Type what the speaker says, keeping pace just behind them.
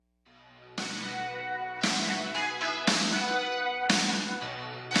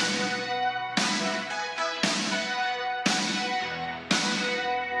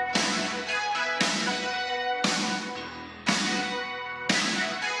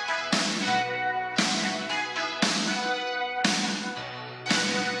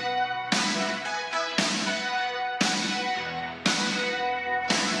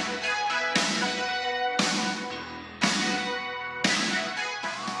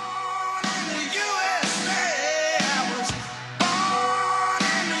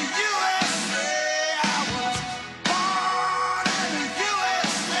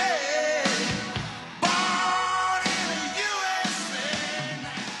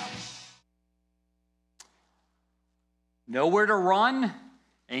Nowhere to run,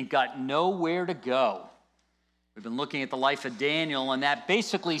 ain't got nowhere to go. We've been looking at the life of Daniel, and that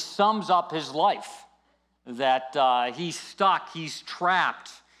basically sums up his life. That he's stuck, he's trapped.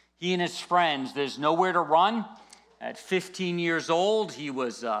 He and his friends, there's nowhere to run. At 15 years old, he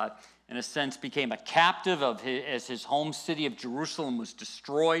was, in a sense, became a captive as his home city of Jerusalem was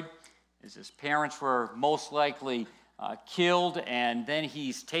destroyed, as his parents were most likely killed, and then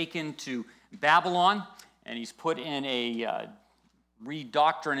he's taken to Babylon, and he's put in a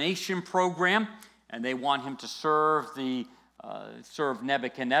redoctrination program, and they want him to serve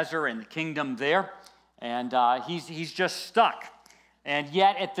Nebuchadnezzar and the kingdom there, and he's just stuck. And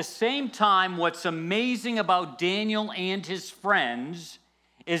yet, at the same time, what's amazing about Daniel and his friends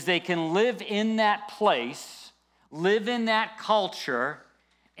is they can live in that place, live in that culture,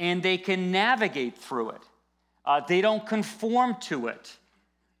 and they can navigate through it. They don't conform to it,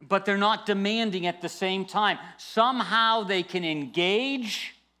 but they're not demanding at the same time. Somehow they can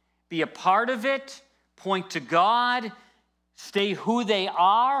engage, be a part of it, point to God, stay who they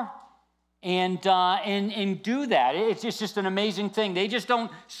are, and do that. It's just an amazing thing. They just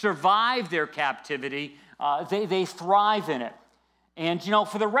don't survive their captivity. They thrive in it. And,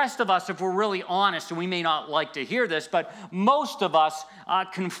 for the rest of us, if we're really honest, and we may not like to hear this, but most of us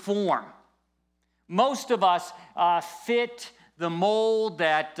conform. Most of us fit the mold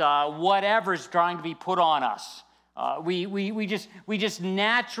that whatever's trying to be put on us. We just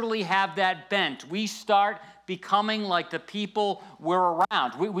naturally have that bent. We start becoming like the people we're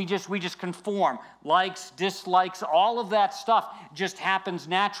around. We just conform. Likes, dislikes, all of that stuff just happens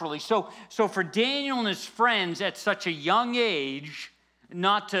naturally. So for Daniel and his friends at such a young age,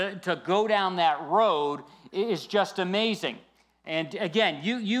 not to go down that road is just amazing. And again,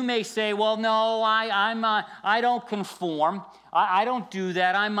 you may say, well, no, I don't conform. I don't do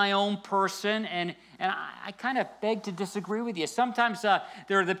that. I'm my own person. And I kind of beg to disagree with you. Sometimes there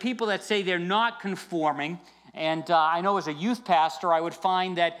are the people that say they're not conforming. And I know as a youth pastor, I would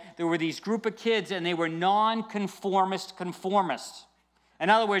find that there were these group of kids and they were non-conformist conformists. In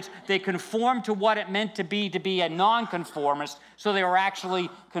other words, they conformed to what it meant to be a non-conformist, so they were actually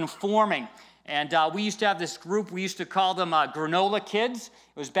conforming. And we used to have this group, we used to call them granola kids.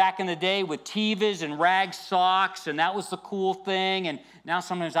 It was back in the day with Tevas and rag socks, and that was the cool thing. And now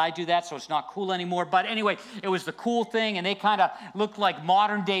sometimes I do that, so it's not cool anymore. But anyway, it was the cool thing, and they kind of looked like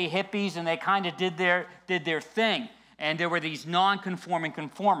modern-day hippies, and they kind of did their thing. And there were these non-conforming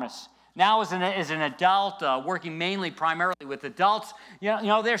conformists. Now, as an adult, working primarily with adults,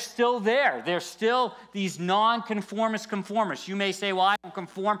 they're still there. They're still these non-conformist conformists. You may say, well, I don't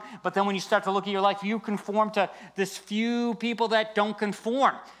conform, but then when you start to look at your life, you conform to this few people that don't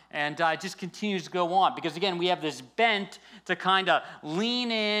conform. And it just continues to go on. Because, again, we have this bent to kind of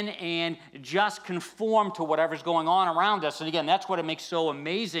lean in and just conform to whatever's going on around us. And, again, that's what it makes so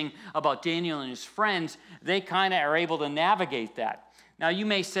amazing about Daniel and his friends. They kind of are able to navigate that. Now, you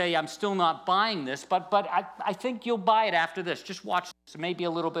may say, I'm still not buying this, but I think you'll buy it after this. Just watch this. It may be a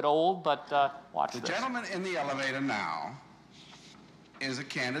little bit old, but watch this. The gentleman in the elevator now is a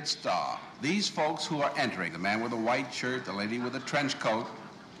candid star. These folks who are entering, the man with the white shirt, the lady with the trench coat,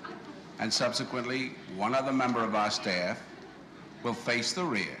 and subsequently one other member of our staff, will face the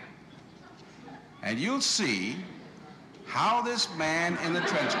rear. And you'll see how this man in the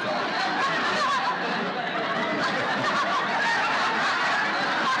trench coat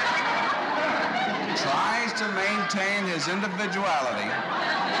tries to maintain his individuality,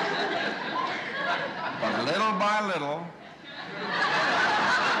 but little by little,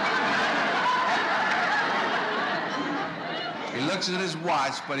 he looks at his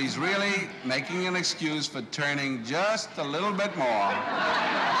watch, but he's really making an excuse for turning just a little bit more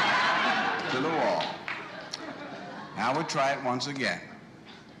to the wall. Now we'll try it once again.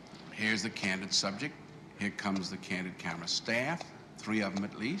 Here's the candid subject. Here comes the candid camera staff, 3 of them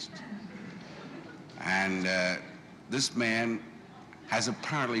at least. And this man has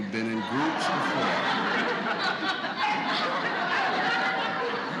apparently been in groups before.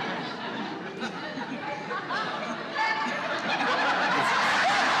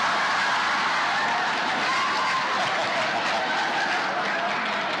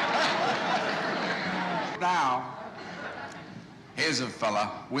 Now, here's a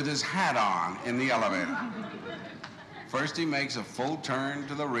fella with his hat on in the elevator. First, he makes a full turn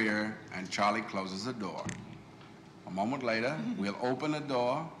to the rear, and Charlie closes the door. A moment later, we'll open the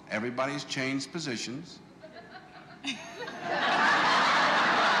door. Everybody's changed positions.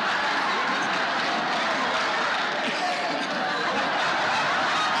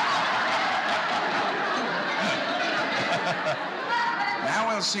 Now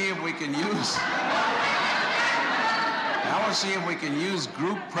we'll see if we can use... Now we'll see if we can use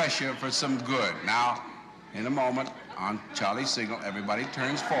group pressure for some good. Now, in a moment, on Charlie's signal, everybody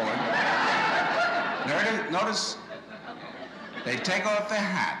turns forward. Notice they take off their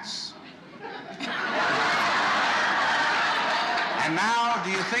hats. And now,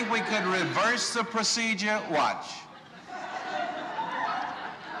 do you think we could reverse the procedure? Watch.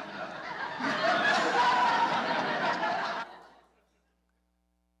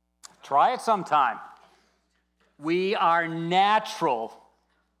 Try it sometime. We are natural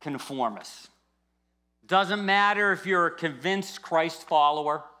conformists. Doesn't matter if you're a convinced Christ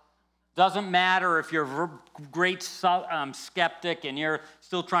follower. Doesn't matter if you're a great skeptic and you're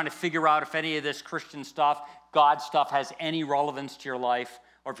still trying to figure out if any of this Christian stuff, God stuff, has any relevance to your life,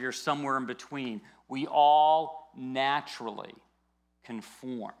 or if you're somewhere in between. We all naturally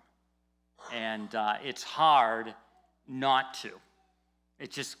conform. And it's hard not to.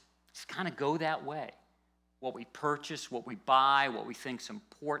 It just kind of go that way. What we purchase, what we buy, what we think's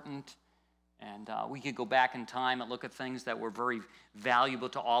important. And we could go back in time and look at things that were very valuable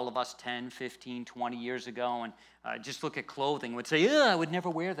to all of us 10, 15, 20 years ago, and just look at clothing. We'd say, I would never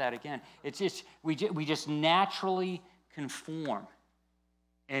wear that again. It's just, we just naturally conform.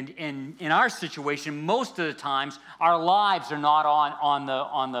 And in our situation, most of the times, our lives are not on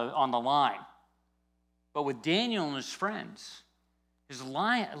the line. But with Daniel and his friends, his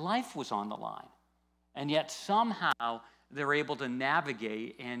life was on the line. And yet somehow they're able to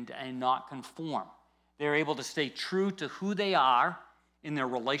navigate and not conform. They're able to stay true to who they are in their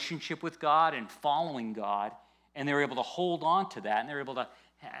relationship with God and following God, and they're able to hold on to that, and they're able to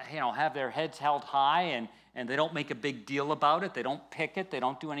have their heads held high, and they don't make a big deal about it. They don't pick it. They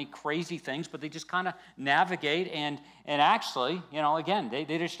don't do any crazy things, but they just kind of navigate, and actually, again,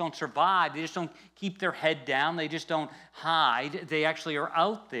 they just don't survive. They just don't keep their head down. They just don't hide. They actually are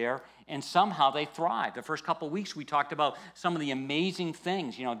out there, and somehow they thrive. The first couple of weeks, we talked about some of the amazing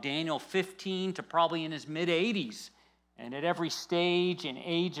things. Daniel 15 to probably in his mid-80s. And at every stage and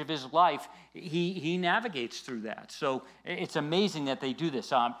age of his life, he navigates through that. So it's amazing that they do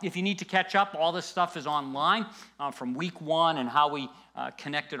this. If you need to catch up, all this stuff is online from week 1 and how we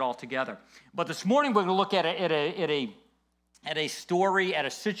connect it all together. But this morning, we're going to look at a story, at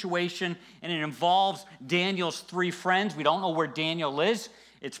a situation, and it involves Daniel's 3 friends. We don't know where Daniel is.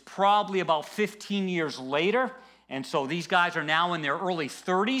 It's probably about 15 years later. And so these guys are now in their early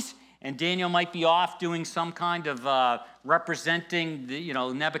 30s. And Daniel might be off doing some kind of representing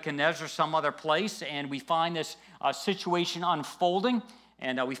Nebuchadnezzar some other place. And we find this situation unfolding.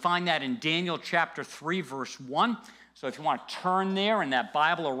 And we find that in Daniel chapter 3, verse 1. So if you want to turn there in that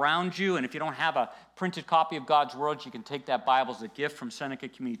Bible around you, and if you don't have a printed copy of God's Word, you can take that Bible as a gift from Seneca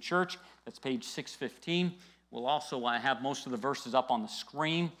Community Church. That's page 615. We'll also have most of the verses up on the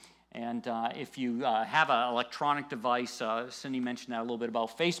screen. And if you have an electronic device, Cindy mentioned that a little bit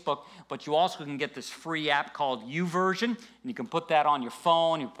about Facebook, but you also can get this free app called YouVersion, and you can put that on your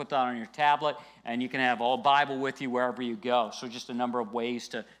phone, you can put that on your tablet, and you can have all Bible with you wherever you go. So just a number of ways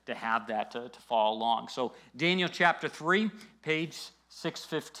to have that to follow along. So Daniel chapter 3, page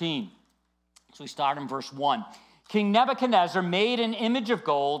 615. So we start in verse 1. King Nebuchadnezzar made an image of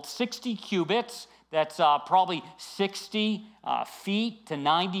gold, 60 cubits, that's probably 60 feet to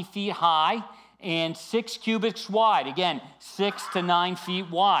 90 feet high, and 6 cubits wide. Again, 6 to 9 feet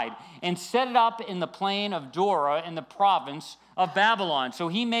wide. And set it up in the plain of Dura in the province of Babylon. So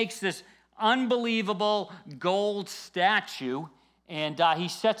he makes this unbelievable gold statue, and he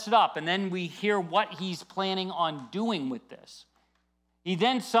sets it up. And then we hear what he's planning on doing with this. He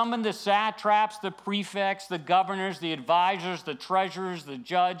then summoned the satraps, the prefects, the governors, the advisors, the treasurers, the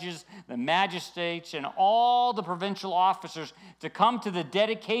judges, the magistrates, and all the provincial officers to come to the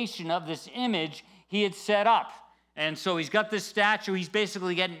dedication of this image he had set up. And so he's got this statue. He's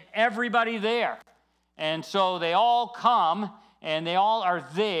basically getting everybody there. And so they all come, and they all are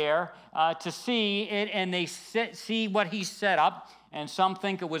there to see it, and they see what he set up. And some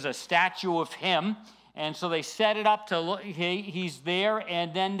think it was a statue of him. And so they set it up to look, he's there,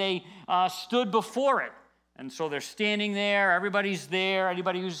 and then they stood before it. And so they're standing there, everybody's there,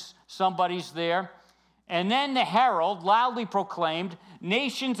 somebody's there. And then the herald loudly proclaimed,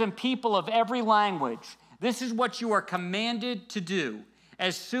 nations and people of every language, this is what you are commanded to do.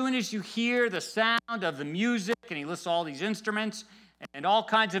 As soon as you hear the sound of the music, and he lists all these instruments, and all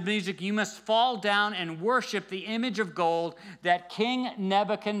kinds of music, you must fall down and worship the image of gold that King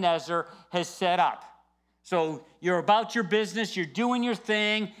Nebuchadnezzar has set up. So you're about your business, you're doing your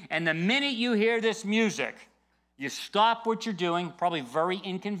thing, and the minute you hear this music, you stop what you're doing, probably very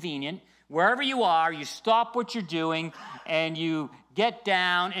inconvenient. Wherever you are, you stop what you're doing, and you get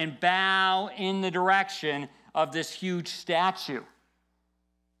down and bow in the direction of this huge statue.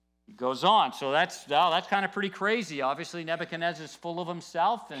 He goes on. So that's kind of pretty crazy. Obviously, Nebuchadnezzar is full of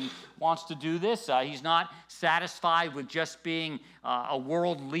himself and wants to do this. He's not satisfied with just being a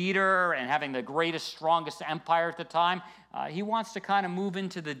world leader and having the greatest, strongest empire at the time. He wants to kind of move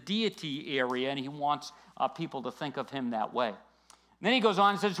into the deity area, and he wants people to think of him that way. And then he goes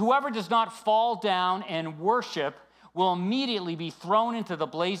on and says, whoever does not fall down and worship will immediately be thrown into the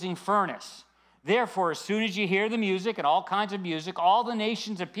blazing furnace. Therefore, as soon as you hear the music and all kinds of music, all the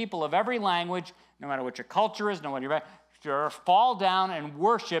nations and people of every language, no matter what your culture is, no matter your fall down and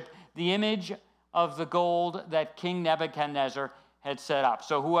worship the image of the gold that King Nebuchadnezzar had set up.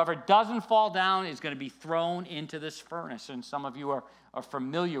 So whoever doesn't fall down is going to be thrown into this furnace. And some of you are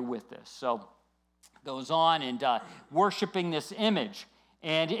familiar with this. So goes on and worshiping this image.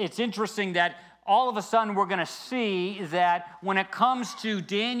 And it's interesting that all of a sudden we're going to see that when it comes to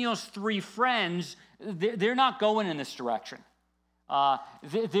Daniel's three friends, they're not going in this direction.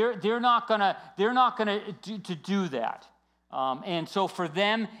 They're not going to do that. And so for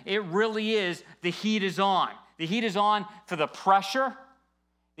them, it really is, the heat is on. The heat is on for the pressure.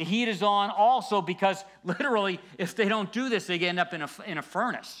 The heat is on also because literally, if they don't do this, they end up in a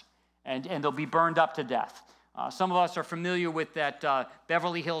furnace and they'll be burned up to death. Some of us are familiar with that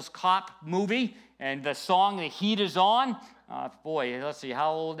Beverly Hills Cop movie and the song "The Heat Is On." Boy, let's see,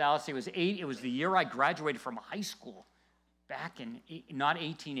 how old now? Let's see, it was 8. It was the year I graduated from high school, back in not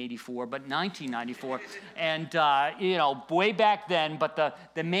 1884, but 1994, and way back then. But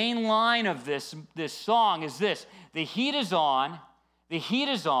the main line of this song is this: "The heat is on, the heat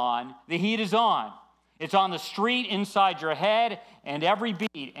is on, the heat is on. It's on the street inside your head and every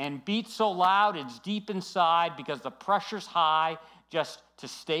beat, and beats so loud it's deep inside because the pressure's high just to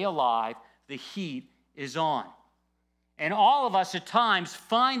stay alive. The heat is on." And all of us at times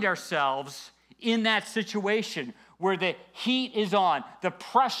find ourselves in that situation where the heat is on, the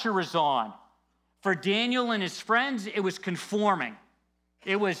pressure is on. For Daniel and his friends, it was conforming.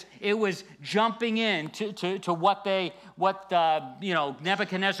 It was jumping in to what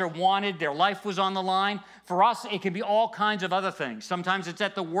Nebuchadnezzar wanted. Their life was on the line. For us, it can be all kinds of other things. Sometimes it's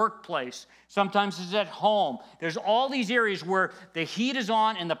at the workplace. Sometimes it's at home. There's all these areas where the heat is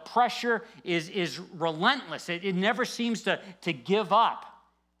on and the pressure is relentless. It never seems to give up.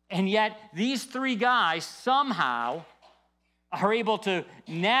 And yet, these three guys somehow are able to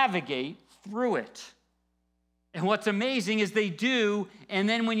navigate through it. And what's amazing is they do, and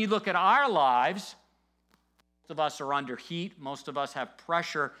then when you look at our lives, most of us are under heat, most of us have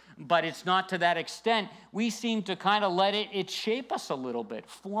pressure, but it's not to that extent. We seem to kind of let it shape us a little bit,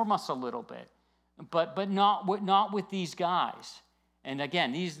 form us a little bit, but not with these guys. And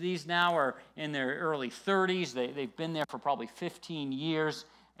again, these now are in their early 30s. They've been there for probably 15 years,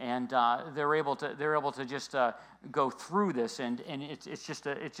 and they're able to just go through this, and it's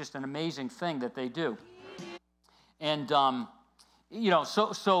just an amazing thing that they do. And,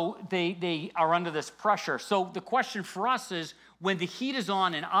 so they are under this pressure. So the question for us is, when the heat is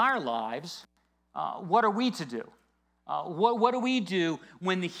on in our lives, what are we to do? What do we do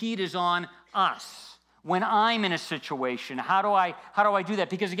when the heat is on us? When I'm in a situation, how do I do that?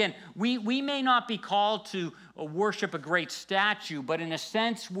 Because again, we may not be called to worship a great statue, but in a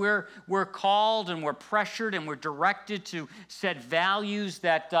sense, we're called and we're pressured and we're directed to set values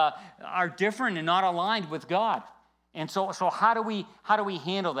that are different and not aligned with God. And so how do we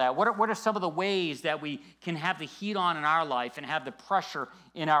handle that? What are some of the ways that we can have the heat on in our life and have the pressure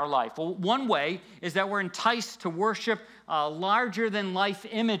in our life? Well, one way is that we're enticed to worship larger than life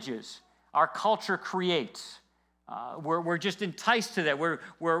images our culture creates. We're just enticed to that. We're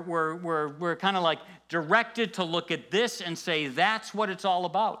kind of like directed to look at this and say that's what it's all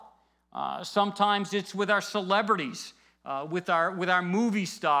about. Sometimes it's with our celebrities. With our movie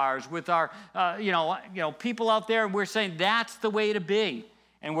stars, with our people out there, and we're saying that's the way to be,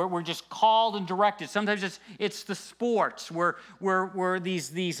 and we're just called and directed. Sometimes it's the sports where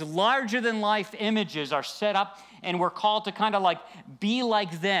these larger than life images are set up, and we're called to kind of like be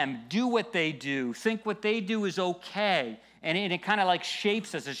like them, do what they do, think what they do is okay. And it kind of like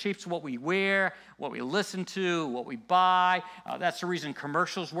shapes us. It shapes what we wear, what we listen to, what we buy. That's the reason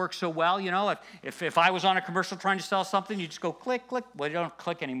commercials work so well. If I was on a commercial trying to sell something, you just go click, click. Well, you don't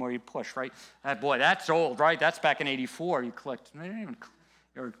click anymore. You push, right? Boy, that's old, right? That's back in '84. You clicked.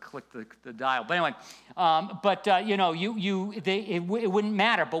 or click the dial. But anyway, it wouldn't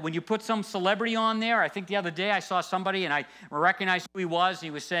matter. But when you put some celebrity on there, I think the other day I saw somebody and I recognized who he was. He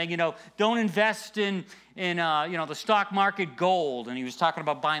was saying, don't invest in the stock market gold. And he was talking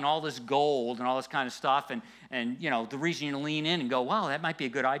about buying all this gold and all this kind of stuff. And the reason you lean in and go, wow, that might be a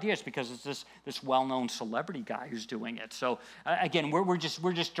good idea is because it's this well-known celebrity guy who's doing it. So again, we're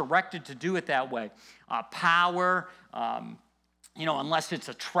just directed to do it that way. Power, unless it's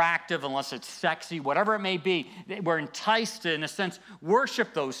attractive, unless it's sexy, whatever it may be, we're enticed to, in a sense,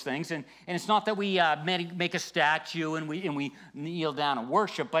 worship those things. And it's not that we make a statue and we kneel down and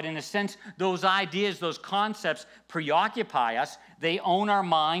worship, but in a sense, those ideas, those concepts preoccupy us. They own our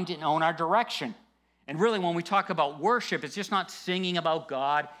mind and own our direction. And really, when we talk about worship, it's just not singing about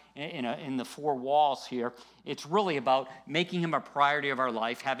God in the four walls here. It's really about making him a priority of our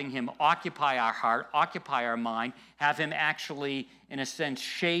life, having him occupy our heart, occupy our mind, have him actually, in a sense,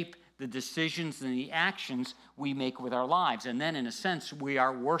 shape the decisions and the actions we make with our lives. And then, in a sense, we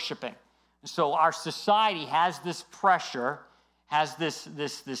are worshiping. So our society has this pressure, has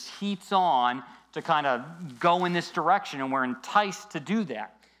this heats on to kind of go in this direction, and we're enticed to do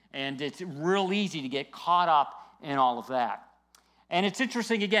that. And it's real easy to get caught up in all of that. And it's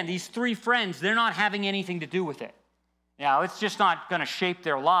interesting, again, these three friends, they're not having anything to do with it. It's just not going to shape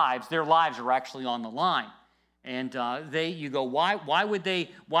their lives. Their lives are actually on the line. And you go, why would they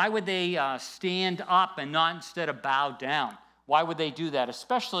stand up and not instead of bow down? Why would they do that?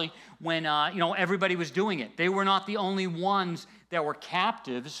 Especially when, everybody was doing it. They were not the only ones that were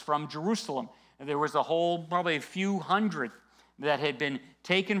captives from Jerusalem. There was probably a few hundred that had been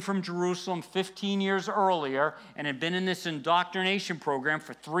taken from Jerusalem 15 years earlier and had been in this indoctrination program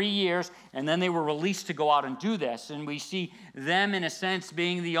for 3 years, and then they were released to go out and do this. And we see them, in a sense,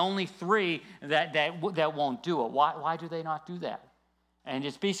 being the only three that won't do it. Why do they not do that? And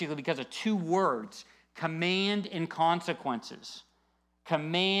it's basically because of two words, command and consequences.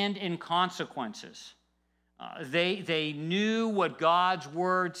 Command and consequences. They knew what God's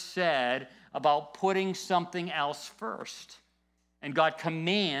word said about putting something else first. And God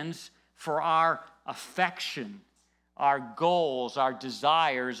commands for our affection, our goals, our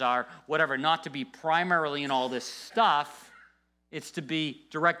desires, our whatever, not to be primarily in all this stuff. It's to be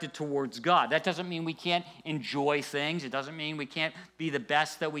directed towards God. That doesn't mean we can't enjoy things. It doesn't mean we can't be the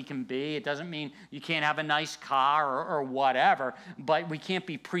best that we can be. It doesn't mean you can't have a nice car or whatever, but we can't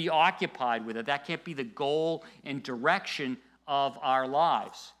be preoccupied with it. That can't be the goal and direction of our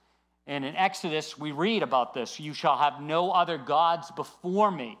lives. And in Exodus, we read about this. You shall have no other gods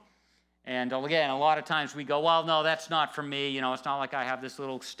before me. And again, a lot of times we go, well, no, that's not for me. It's not like I have this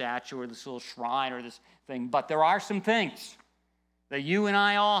little statue or this little shrine or this thing. But there are some things that you and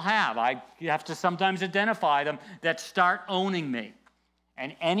I all have. I have to sometimes identify them that start owning me.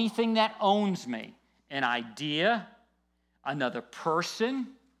 And anything that owns me, an idea, another person,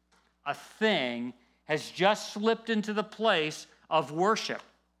 a thing, has just slipped into the place of worship.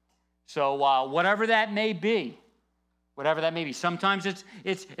 So whatever that may be, sometimes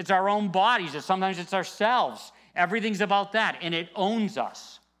it's our own bodies, and sometimes it's ourselves. Everything's about that, and it owns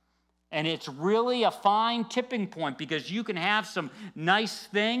us. And it's really a fine tipping point because you can have some nice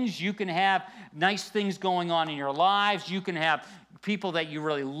things. You can have nice things going on in your lives. You can have people that you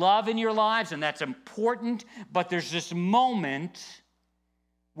really love in your lives, and that's important. But there's this moment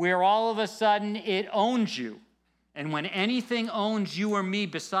where all of a sudden it owns you. And when anything owns you or me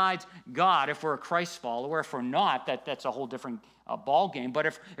besides God, if we're a Christ follower, if we're not, that's a whole different ball game. But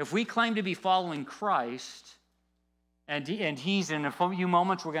if we claim to be following Christ, and he's, in a few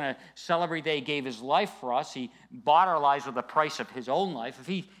moments, we're going to celebrate that he gave his life for us. He bought our lives with the price of his own life.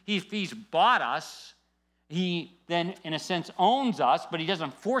 If he's bought us, he then, in a sense, owns us, but he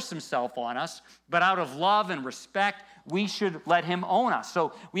doesn't force himself on us. But out of love and respect, we should let him own us.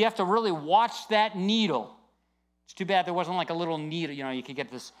 So we have to really watch that needle. It's too bad there wasn't like a little needle, you could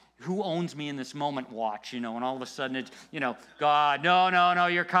get this who owns me in this moment watch, and all of a sudden it's, God, no,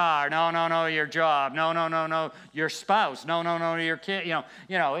 your car, no, your job, no, your spouse, no, your kid,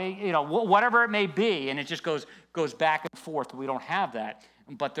 whatever it may be, and it just goes back and forth. We don't have that.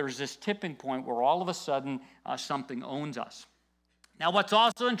 But there's this tipping point where all of a sudden something owns us. Now, what's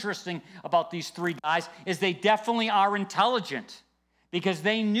also interesting about these three guys is they definitely are intelligent because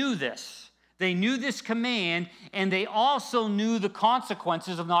they knew this. They knew this command, and they also knew the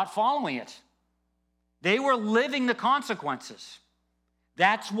consequences of not following it. They were living the consequences.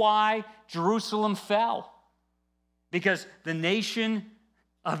 That's why Jerusalem fell. Because the nation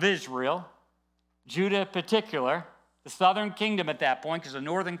of Israel, Judah in particular, the southern kingdom at that point, because the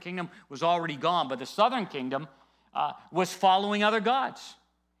northern kingdom was already gone, but the southern kingdom was following other gods.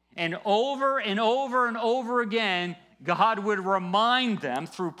 And over and over and over again, God would remind them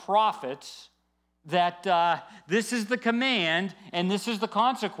through prophets that this is the command and this is the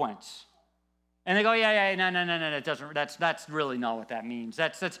consequence. And they go, yeah, no, it doesn't. That's really not what that means.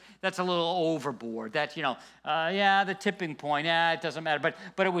 That's a little overboard. That's the tipping point. Yeah, it doesn't matter.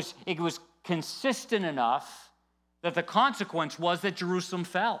 But it was consistent enough that the consequence was that Jerusalem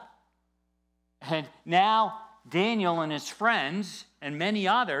fell. And now Daniel and his friends and many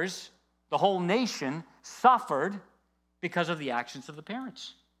others, the whole nation, suffered because of the actions of the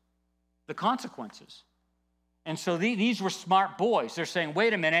parents, the consequences. And so these were smart boys. They're saying,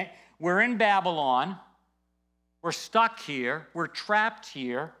 wait a minute, we're in Babylon. We're stuck here. We're trapped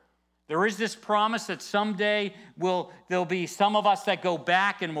here. There is this promise that someday there'll be some of us that go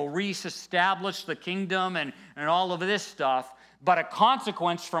back and will reestablish the kingdom and all of this stuff. But a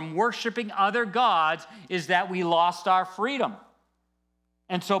consequence from worshiping other gods is that we lost our freedom.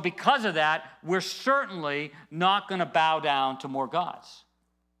 And so because of that, we're certainly not going to bow down to more gods.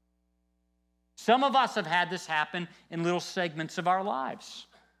 Some of us have had this happen in little segments of our lives.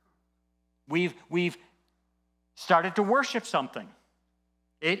 We've started to worship something.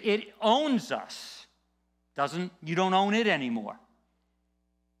 It owns us. You don't own it anymore.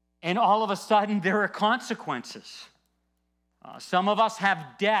 And all of a sudden, there are consequences. Some of us have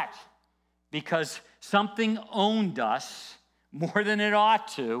debt because something owned us more than it ought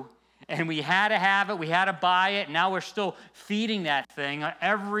to, and we had to have it, we had to buy it, and now we're still feeding that thing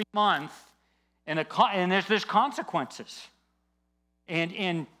every month, and there's consequences.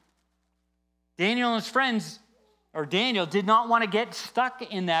 And Daniel and his friends, or Daniel, did not want to get stuck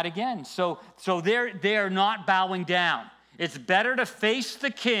in that again. So they're not bowing down. It's better to face the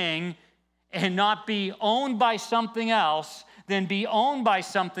king and not be owned by something else than be owned by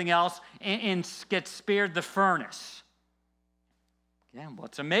something else and get spared the furnace. Again,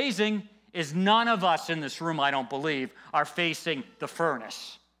 what's amazing is none of us in this room, I don't believe, are facing the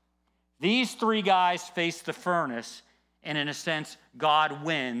furnace. These three guys face the furnace, and in a sense, God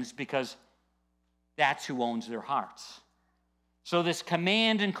wins because that's who owns their hearts. So this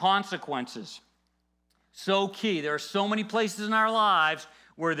command and consequences, so key. There are so many places in our lives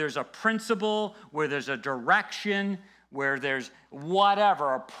where there's a principle, where there's a direction, where there's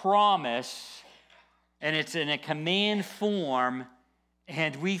whatever, a promise, and it's in a command form,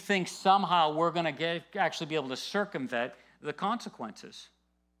 and we think somehow we're going to actually be able to circumvent the consequences.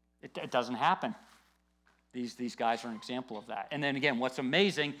 It doesn't happen. These guys are an example of that. And then again, what's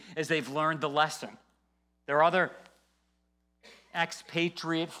amazing is they've learned the lesson. There are other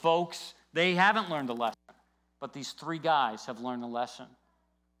expatriate folks, they haven't learned the lesson. But these three guys have learned the lesson.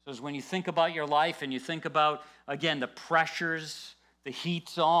 So as when you think about your life and you think about, again, the pressures, the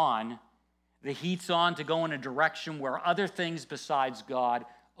heat's on to go in a direction where other things besides God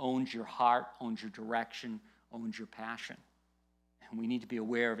owns your heart, owns your direction, owns your passion. And we need to be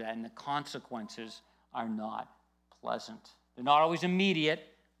aware of that. And the consequences are not pleasant. They're not always immediate,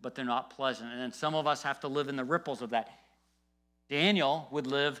 but they're not pleasant. And then some of us have to live in the ripples of that. Daniel would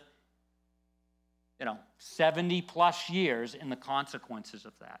live 70 plus years in the consequences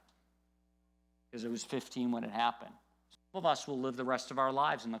of that, because it was 15 when it happened. Some of us will live the rest of our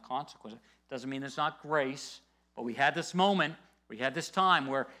lives in the consequences. Doesn't mean it's not grace, but we had this moment, we had this time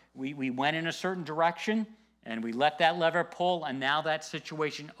where we went in a certain direction and we let that lever pull, and now that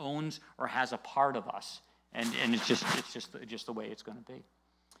situation owns or has a part of us, and it's just the way it's going to be.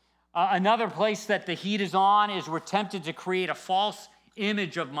 Another place that the heat is on is we're tempted to create a false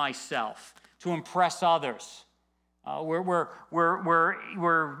image of myself to impress others. We're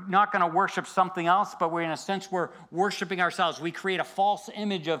not going to worship something else, but in a sense, we're worshiping ourselves. We create a false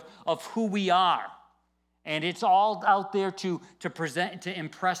image of who we are. And it's all out there to present, to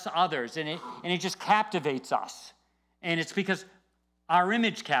impress others. And it just captivates us. And it's because our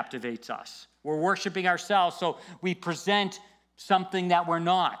image captivates us. We're worshiping ourselves, so we present something that we're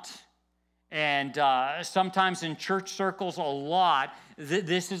not. And sometimes in church circles a lot,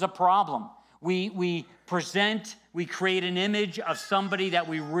 this is a problem. We create an image of somebody that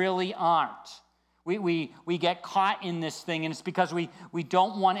we really aren't. We get caught in this thing, and it's because we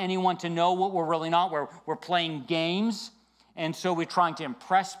don't want anyone to know what we're really not. We're playing games, and so we're trying to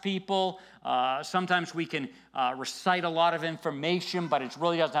impress people. Sometimes we can recite a lot of information, but it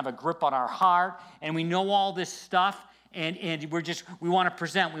really doesn't have a grip on our heart, and we know all this stuff, and we want to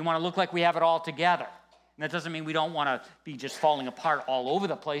present. We want to look like we have it all together. And that doesn't mean we don't want to be just falling apart all over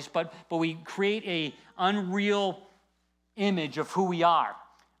the place, but we create an unreal image of who we are.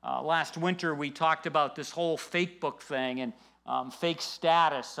 Last winter, we talked about this whole fake book thing and fake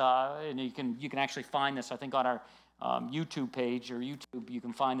status, and you can actually find this, I think, on YouTube page or YouTube, you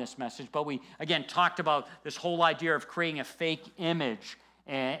can find this message. But we, again, talked about this whole idea of creating a fake image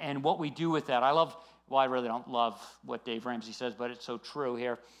and what we do with that. I really don't love what Dave Ramsey says, but it's so true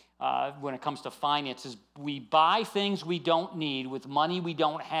here. When it comes to finances, we buy things we don't need with money we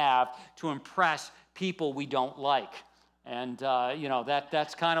don't have to impress people we don't like. And,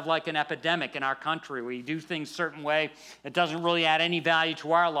 that's kind of like an epidemic in our country. We do things a certain way. It doesn't really add any value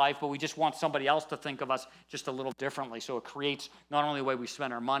to our life, but we just want somebody else to think of us just a little differently. So it creates not only the way we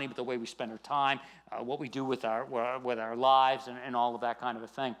spend our money, but the way we spend our time, what we do with our lives, and all of that kind of a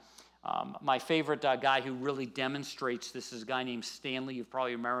thing. My favorite guy who really demonstrates this is a guy named Stanley. You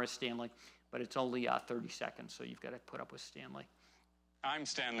probably remember Stanley, but it's only 30 seconds, so you've got to put up with Stanley. I'm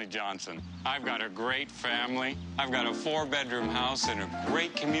Stanley Johnson. I've got a great family. I've got a 4-bedroom house in a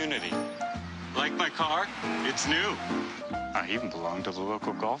great community. Like my car? It's new. I even belong to the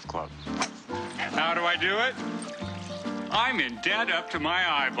local golf club. How do I do it? I'm in debt up to my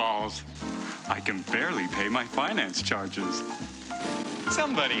eyeballs. I can barely pay my finance charges.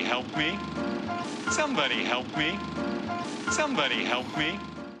 Somebody help me. Somebody help me. Somebody help me.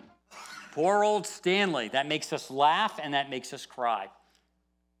 Poor old Stanley. That makes us laugh and that makes us cry.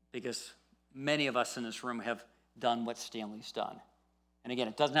 Because many of us in this room have done what Stanley's done. And again,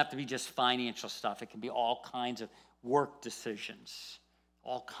 it doesn't have to be just financial stuff. It can be all kinds of work decisions,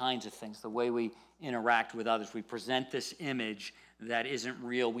 all kinds of things, the way we interact with others. We present this image that isn't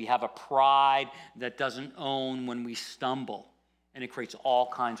real. We have a pride that doesn't own when we stumble, and it creates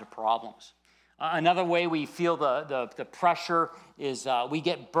all kinds of problems. Another way we feel the pressure is we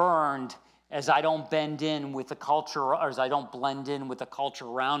get burned as I don't bend in with the culture, or as I don't blend in with the culture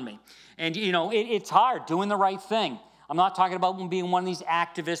around me. And, it's hard doing the right thing. I'm not talking about being one of these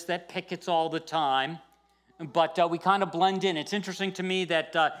activists that pickets all the time, but we kind of blend in. It's interesting to me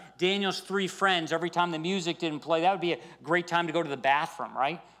that Daniel's 3 friends, every time the music didn't play, that would be a great time to go to the bathroom,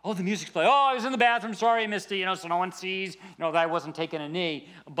 right? Oh, the music's playing. Oh, I was in the bathroom. Sorry, I missed it, so no one sees, that I wasn't taking a knee.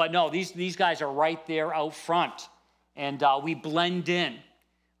 But no, these guys are right there out front, and we blend in.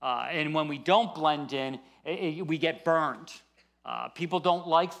 And when we don't blend in, we get burned. People don't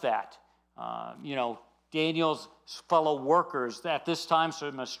like that. Daniel's fellow workers at this time,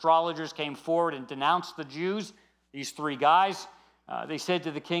 some astrologers came forward and denounced the Jews, these 3 guys. They said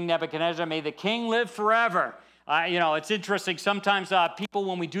to the king Nebuchadnezzar, "May the king live forever." It's interesting. Sometimes people,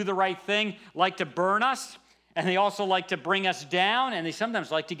 when we do the right thing, like to burn us, and they also like to bring us down, and they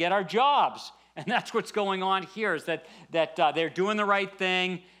sometimes like to get our jobs. And that's what's going on here, is that they're doing the right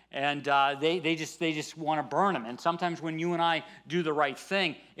thing, and they just want to burn them. And sometimes when you and I do the right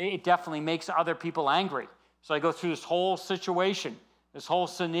thing, it definitely makes other people angry. So I go through this whole situation, this whole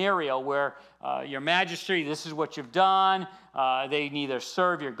scenario where your majesty, this is what you've done. They neither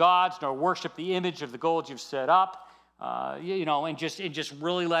serve your gods nor worship the image of the gold you've set up, and just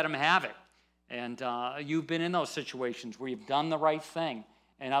really let them have it. And you've been in those situations where you've done the right thing,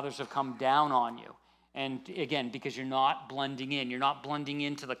 and others have come down on you. And again, because you're not blending in. You're not blending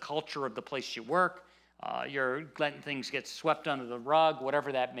into the culture of the place you work. You're letting things get swept under the rug,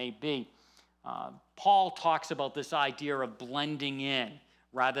 whatever that may be. Paul talks about this idea of blending in,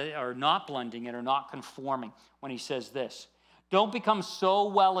 or not blending in, or not conforming, when he says this: don't become so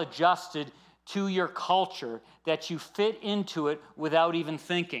well adjusted to your culture that you fit into it without even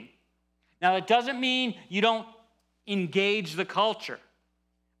thinking. Now, it doesn't mean you don't engage the culture,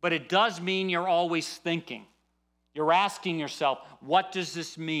 but it does mean you're always thinking. You're asking yourself, what does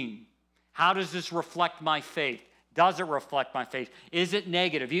this mean? How does this reflect my faith? Does it reflect my faith? Is it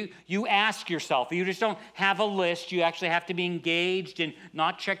negative? You ask yourself. You just don't have a list. You actually have to be engaged and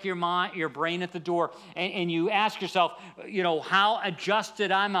not check your brain at the door. And you ask yourself, how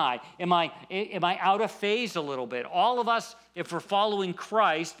adjusted am I? Am I out of phase a little bit? All of us, if we're following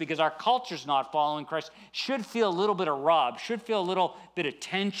Christ, because our culture's not following Christ, should feel a little bit of rub, should feel a little bit of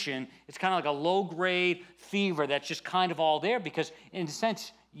tension. It's kind of like a low-grade fever that's just kind of all there, because in a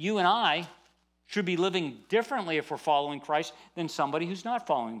sense, you and I should be living differently if we're following Christ than somebody who's not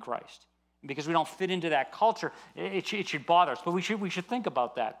following Christ. Because we don't fit into that culture, it should bother us. But we should think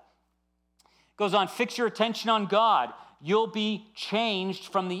about that. It goes on, fix your attention on God. You'll be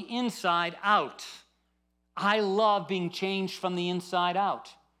changed from the inside out. I love being changed from the inside out.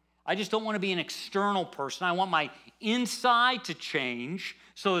 I just don't want to be an external person. I want my inside to change,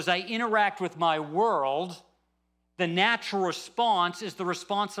 so as I interact with my world, the natural response is the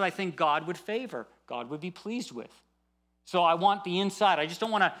response that I think God would favor, God would be pleased with. So I want the inside. I just don't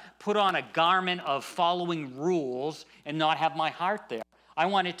want to put on a garment of following rules and not have my heart there. I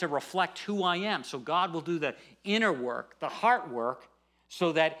want it to reflect who I am. So God will do the inner work, the heart work,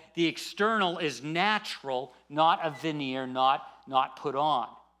 so that the external is natural, not a veneer, not put on.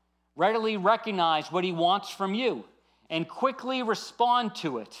 Readily recognize what he wants from you and quickly respond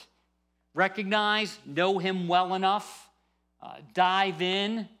to it. Recognize, know him well enough, dive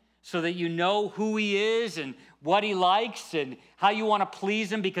in so that you know who he is and what he likes and how you want to please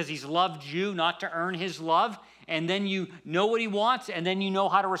him because he's loved you, not to earn his love. And then you know what he wants, and then you know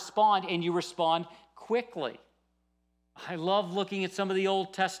how to respond, and you respond quickly. I love looking at some of the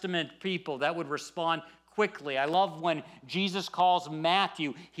Old Testament people that would respond quickly. I love when Jesus calls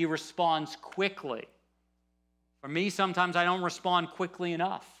Matthew, he responds quickly. For me, sometimes I don't respond quickly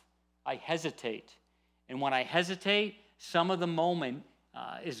enough. I hesitate. And when I hesitate, some of the moment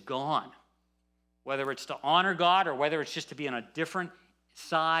is gone. Whether it's to honor God or whether it's just to be on a different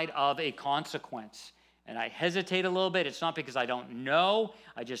side of a consequence. And I hesitate a little bit. It's not because I don't know.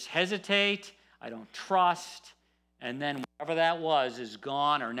 I just hesitate. I don't trust. And then whatever that was is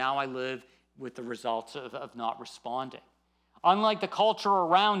gone, or now I live with the results of not responding. Unlike the culture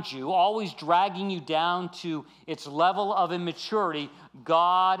around you, always dragging you down to its level of immaturity,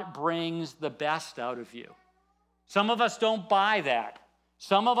 God brings the best out of you. Some of us don't buy that.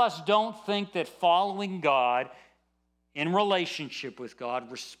 Some of us don't think that following God, in relationship with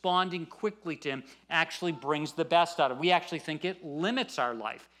God, responding quickly to him actually brings the best out of it. We actually think it limits our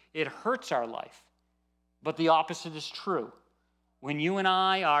life. It hurts our life. But the opposite is true. When you and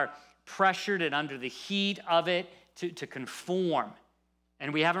I are pressured and under the heat of it to conform,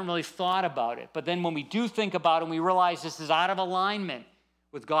 and we haven't really thought about it, but then when we do think about it and we realize this is out of alignment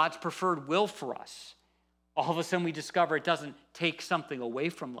with God's preferred will for us, all of a sudden we discover it doesn't take something away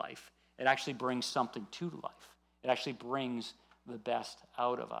from life. It actually brings something to life. It actually brings the best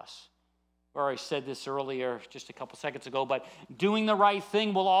out of us. Or I said this earlier, just a couple seconds ago, but doing the right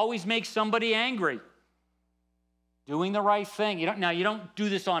thing will always make somebody angry. Doing the right thing. You don't do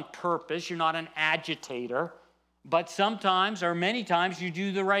this on purpose. You're not an agitator. But sometimes, or many times, you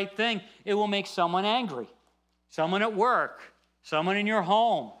do the right thing. It will make someone angry. Someone at work. Someone in your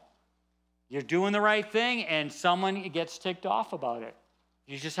home. You're doing the right thing, and someone gets ticked off about it.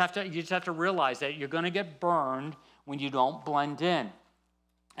 You just have to realize that you're going to get burned when you don't blend in.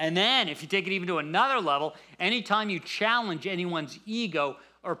 And then, if you take it even to another level, anytime you challenge anyone's ego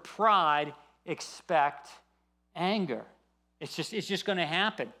or pride, expect anger. It's just going to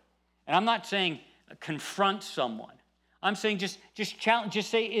happen. And I'm not saying confront someone. I'm saying just challenge. Just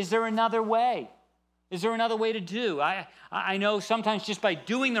say, is there another way? Is there another way to do? I know sometimes just by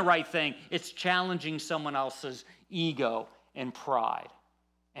doing the right thing, it's challenging someone else's ego and pride.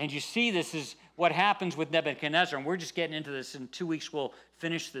 And you see, this is what happens with Nebuchadnezzar, and we're just getting into this. In 2 weeks, we'll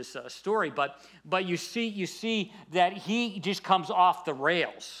finish this story. But you see that he just comes off the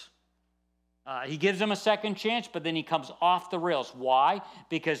rails. He gives them a second chance, but then he comes off the rails. Why?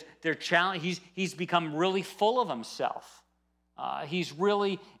 Because he's become really full of himself. He's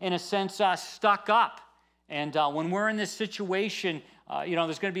really, in a sense, stuck up. And when we're in this situation,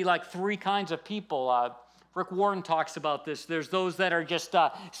 there's going to be like three kinds of people. Rick Warren talks about this. There's those that are just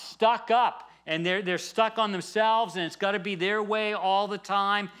stuck up, and they're stuck on themselves, and it's got to be their way all the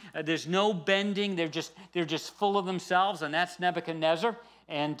time. There's no bending. They're just full of themselves, and that's Nebuchadnezzar.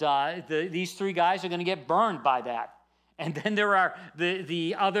 And these three guys are going to get burned by that. And then there are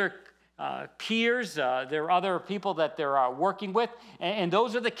the other peers. There are other people that they're working with, and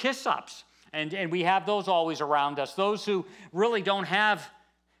those are the kiss-ups. And we have those always around us. Those who really don't have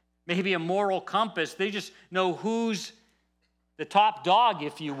maybe a moral compass. They just know who's the top dog,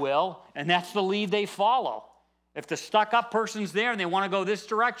 if you will, and that's the lead they follow. If the stuck-up person's there and they want to go this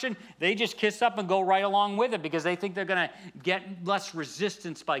direction, they just kiss up and go right along with it because they think they're going to get less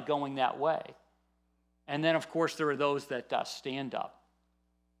resistance by going that way. And then, of course, there are those that stand up.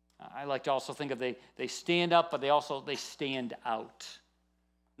 I like to also think of they stand up, but they stand out.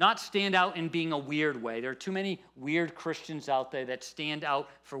 Not stand out in being a weird way. There are too many weird Christians out there that stand out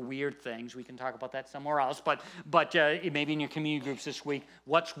for weird things. We can talk about that somewhere else. But maybe in your community groups this week,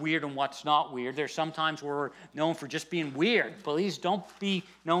 what's weird and what's not weird. There's sometimes where we're known for just being weird. Please don't be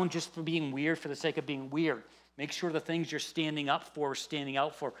known just for being weird for the sake of being weird. Make sure the things you're standing up for or standing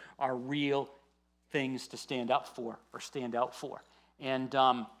out for are real things to stand up for or stand out for. And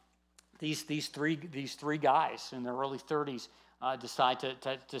these three guys in their early 30s decide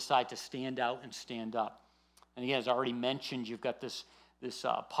to stand out and stand up. And again, as I already mentioned, you've got this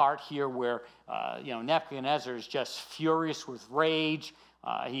part here where Nebuchadnezzar is just furious with rage.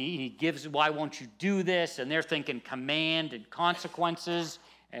 He gives, why won't you do this? And they're thinking command and consequences,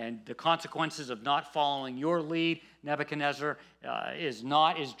 and the consequences of not following your lead. Nebuchadnezzar is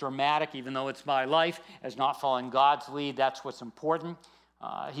not as dramatic, even though it's my life, as not following God's lead. That's what's important.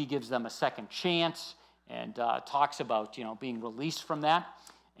 He gives them a second chance and talks about, being released from that.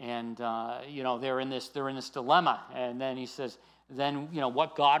 And, they're in this dilemma. And then he says,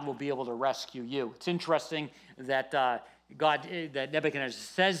 what God will be able to rescue you. It's interesting that that Nebuchadnezzar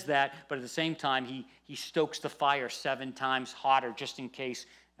says that, but at the same time, he stokes the fire 7 times hotter just in case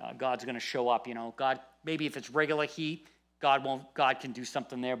God's going to show up. God, maybe if it's regular heat, God can do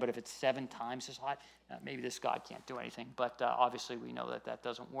something there, but if it's 7 times as hot, maybe this God can't do anything. But obviously, we know that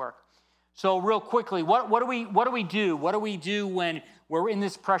doesn't work. So real quickly, what do we do? What do we do when we're in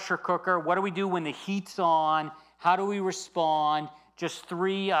this pressure cooker? What do we do when the heat's on? How do we respond? Just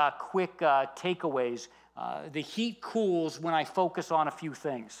 3 quick takeaways. The heat cools when I focus on a few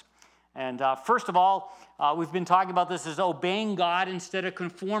things. And first of all, we've been talking about this as obeying God instead of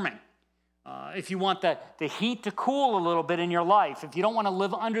conforming. If you want the heat to cool a little bit in your life, if you don't want to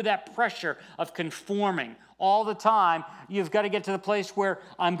live under that pressure of conforming all the time, you've got to get to the place where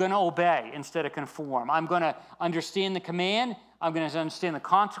I'm going to obey instead of conform. I'm going to understand the command, I'm going to understand the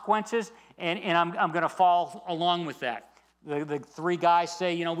consequences, and I'm going to follow along with that. The 3 guys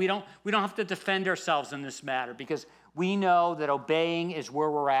say, we don't have to defend ourselves in this matter because we know that obeying is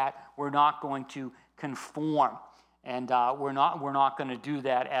where we're at. We're not going to conform, and we're not going to do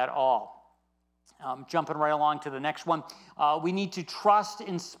that at all. Jumping right along to the next one, we need to trust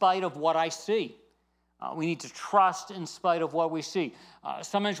in spite of what I see. We need to trust in spite of what we see.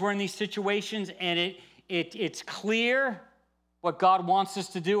 Sometimes we're in these situations and it's clear what God wants us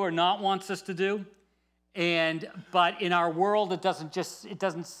to do or not wants us to do. But in our world, it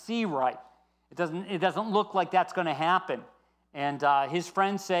doesn't see right. It doesn't look like that's going to happen. And his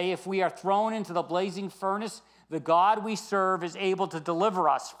friends say, if we are thrown into the blazing furnace, the God we serve is able to deliver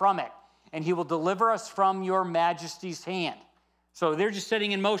us from it. And he will deliver us from your majesty's hand. So they're just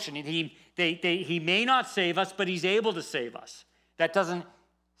setting in motion. He may not save us, but he's able to save us. That doesn't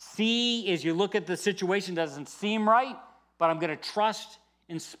as you look at the situation, doesn't seem right, but I'm going to trust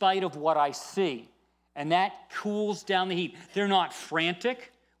in spite of what I see. And that cools down the heat. They're not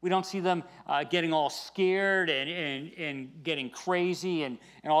frantic. We don't see them getting all scared and getting crazy and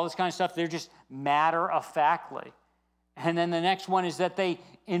all this kind of stuff. They're just matter-of-factly. And then the next one is that they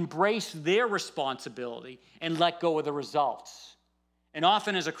embrace their responsibility and let go of the results. And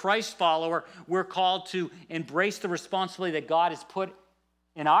often as a Christ follower, we're called to embrace the responsibility that God has put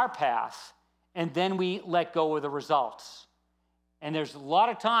in our path, and then we let go of the results. And there's a lot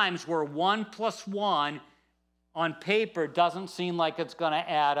of times where 1 + 1 on paper doesn't seem like it's going to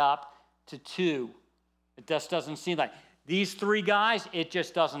add up to 2. It just doesn't seem like. These 3 guys, it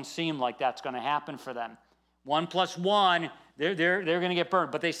just doesn't seem like that's going to happen for them. 1 + 1, they're going to get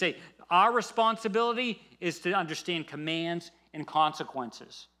burned. But they say our responsibility is to understand commands and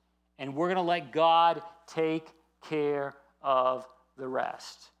consequences. And we're going to let God take care of the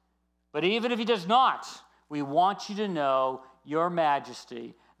rest. But even if he does not, we want you to know, your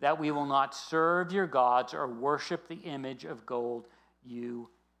majesty, that we will not serve your gods or worship the image of gold you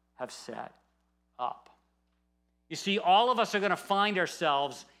have set up. You see, all of us are going to find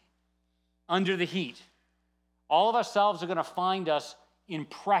ourselves under the heat. All of ourselves are going to find us in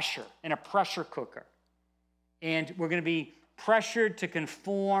pressure, in a pressure cooker. And we're going to be pressured to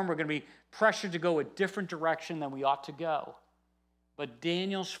conform. We're going to be pressured to go a different direction than we ought to go. But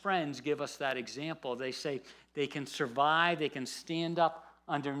Daniel's friends give us that example. They say they can survive, they can stand up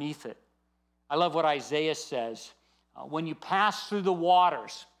underneath it. I love what Isaiah says. When you pass through the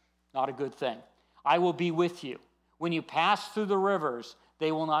waters, not a good thing. I will be with you. When you pass through the rivers,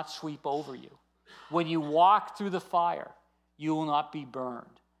 they will not sweep over you. When you walk through the fire, you will not be burned.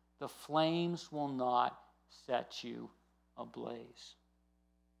 The flames will not set you ablaze.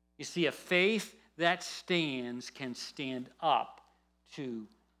 You see, a faith that stands can stand up to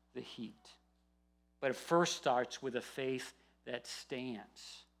the heat. But it first starts with a faith that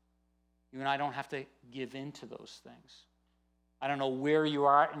stands. You and I don't have to give in to those things. I don't know where you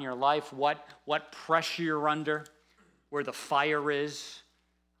are in your life, what pressure you're under, where the fire is,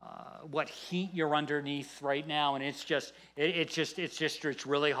 what heat you're underneath right now, and it's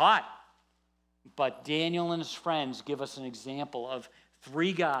really hot. But Daniel and his friends give us an example of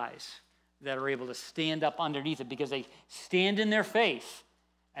 3 guys that are able to stand up underneath it because they stand in their faith,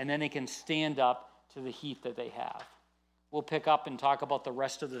 and then they can stand up to the heat that they have. We'll pick up and talk about the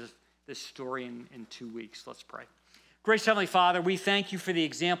rest of this story in 2 weeks. Let's pray. Gracious Heavenly Father, we thank you for the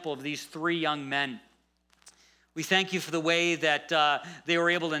example of these 3 young men. We thank you for the way that they were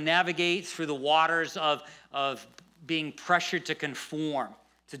able to navigate through the waters of being pressured to conform,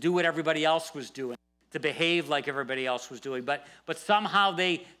 to do what everybody else was doing, to behave like everybody else was doing. But somehow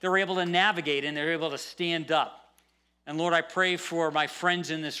they're able to navigate and they're able to stand up. And Lord, I pray for my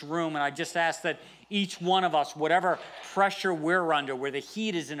friends in this room, and I just ask that each one of us, whatever pressure we're under, where the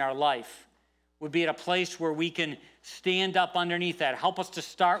heat is in our life, would be at a place where we can stand up underneath that. Help us to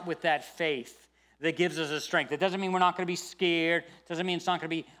start with that faith that gives us a strength. It doesn't mean we're not going to be scared. It doesn't mean it's not going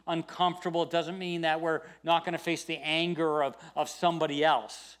to be uncomfortable. It doesn't mean that we're not going to face the anger of somebody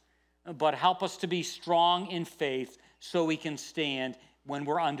else. But help us to be strong in faith so we can stand when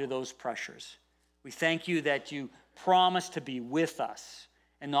we're under those pressures. We thank you that you promise to be with us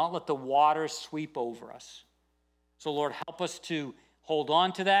and not let the waters sweep over us. So, Lord, help us to hold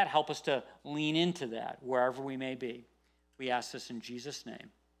on to that. Help us to lean into that wherever we may be. We ask this in Jesus' name.